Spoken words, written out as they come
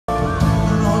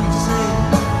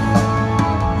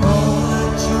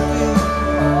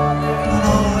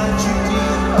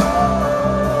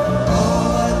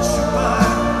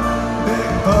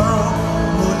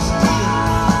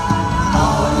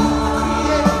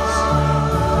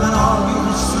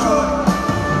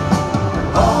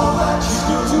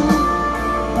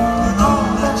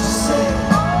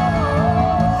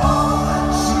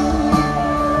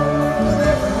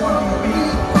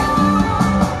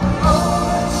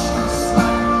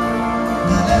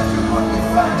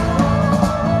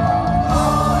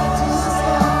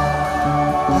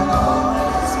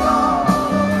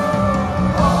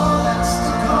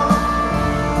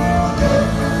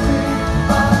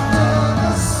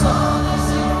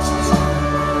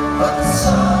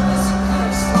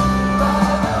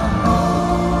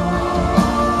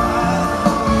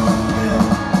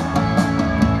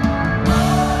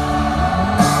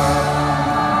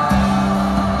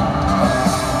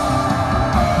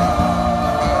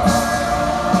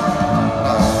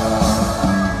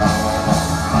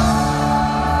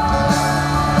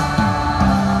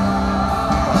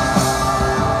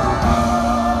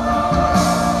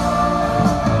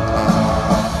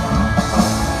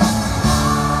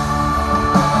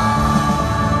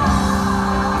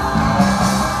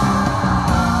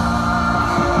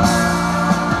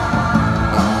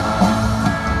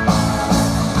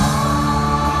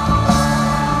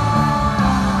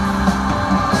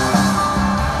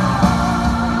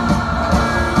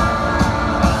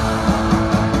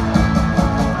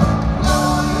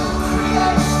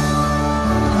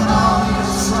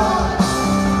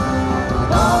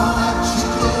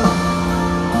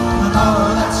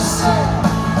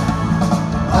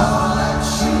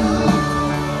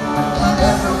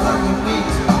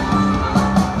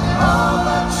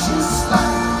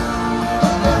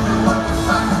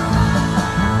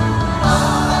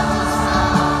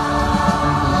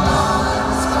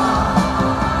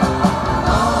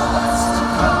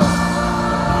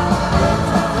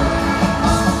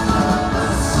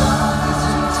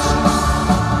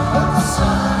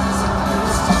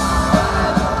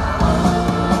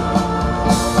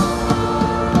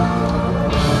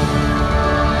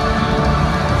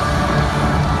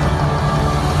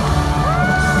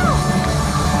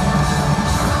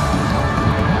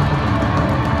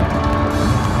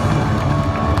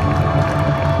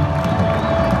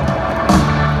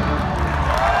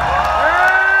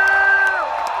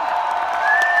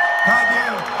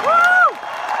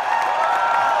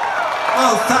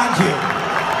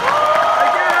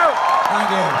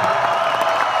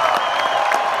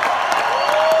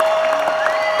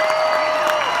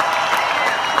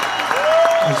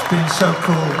been so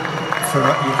cool for,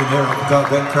 you can hear it, got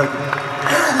that program.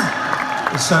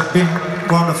 It's been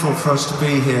wonderful for us to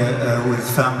be here with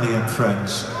family and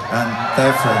friends, and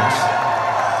their friends,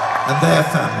 and their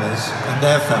families, and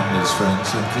their families'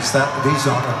 friends, because these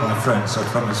aren't my friends, I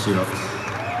promise you.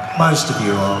 Most of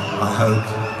you are, I hope.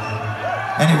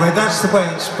 Anyway, that's the way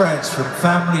it spreads, from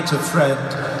family to friend,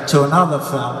 to another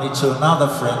family, to another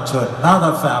friend, to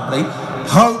another family,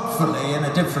 hopefully in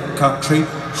a different country,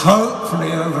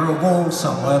 hopefully over a wall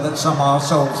somewhere that some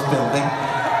arsehole's building,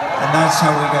 and that's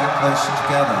how we get closer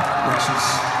together, which is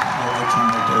what we're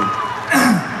trying to do.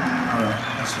 Alright,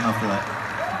 that's enough of that.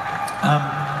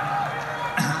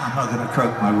 I'm not going to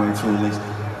croak my way through all these.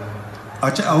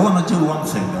 I want to do one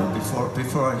thing though,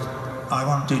 before I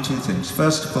want to do two things.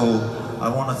 First of all, I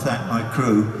want to thank my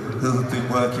crew who have been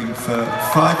working for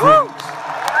 5 weeks,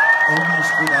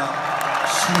 almost without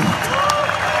sleep,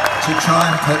 to try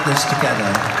and put this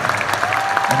together.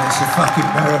 And it's a fucking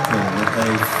miracle that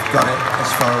they've got it as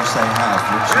far as they have,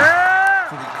 which is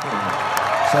pretty cool.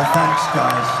 So thanks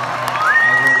guys,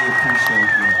 I really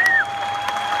appreciate you.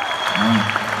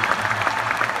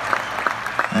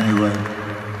 Anyway,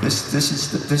 this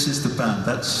is the band.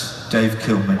 That's Dave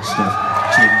Kilminster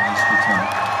tuning his guitar.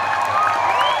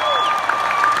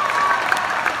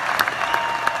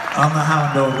 On the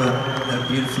hound organ, a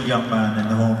beautiful young man in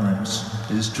the horn rims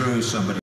is Drew somebody.